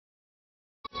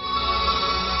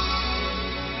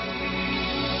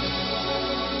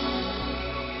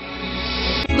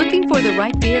Looking for the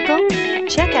right vehicle?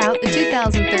 Check out the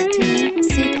 2013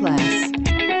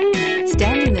 C-Class.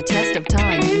 Standing the test of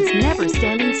time means never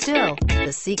standing still.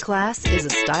 The C-Class is a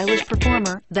stylish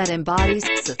performer that embodies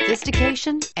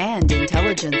sophistication and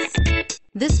intelligence.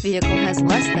 This vehicle has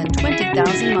less than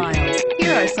 20,000 miles.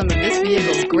 Here are some of this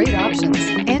vehicle's great options: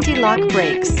 anti-lock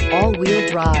brakes, all-wheel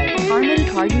drive, Harman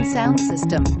Kardon sound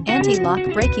system,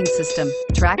 anti-lock braking system,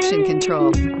 traction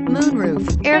control,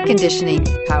 moonroof, air conditioning,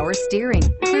 power steering,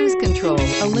 cruise control,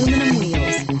 aluminum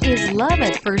wheels. Is love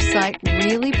at first sight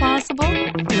really possible?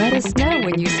 Let us know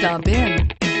when you stop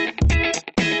in.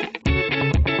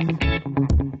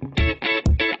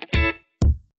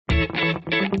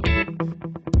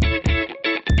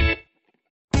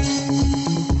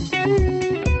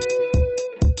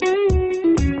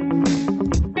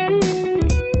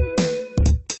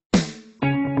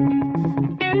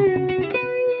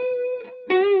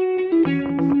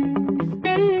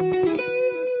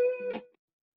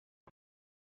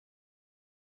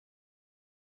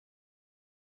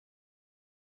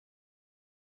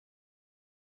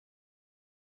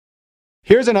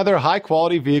 Here's another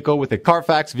high-quality vehicle with a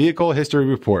Carfax Vehicle History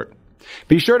Report.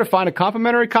 Be sure to find a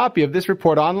complimentary copy of this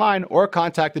report online or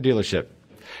contact the dealership.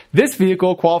 This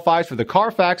vehicle qualifies for the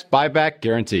Carfax Buyback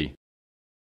Guarantee.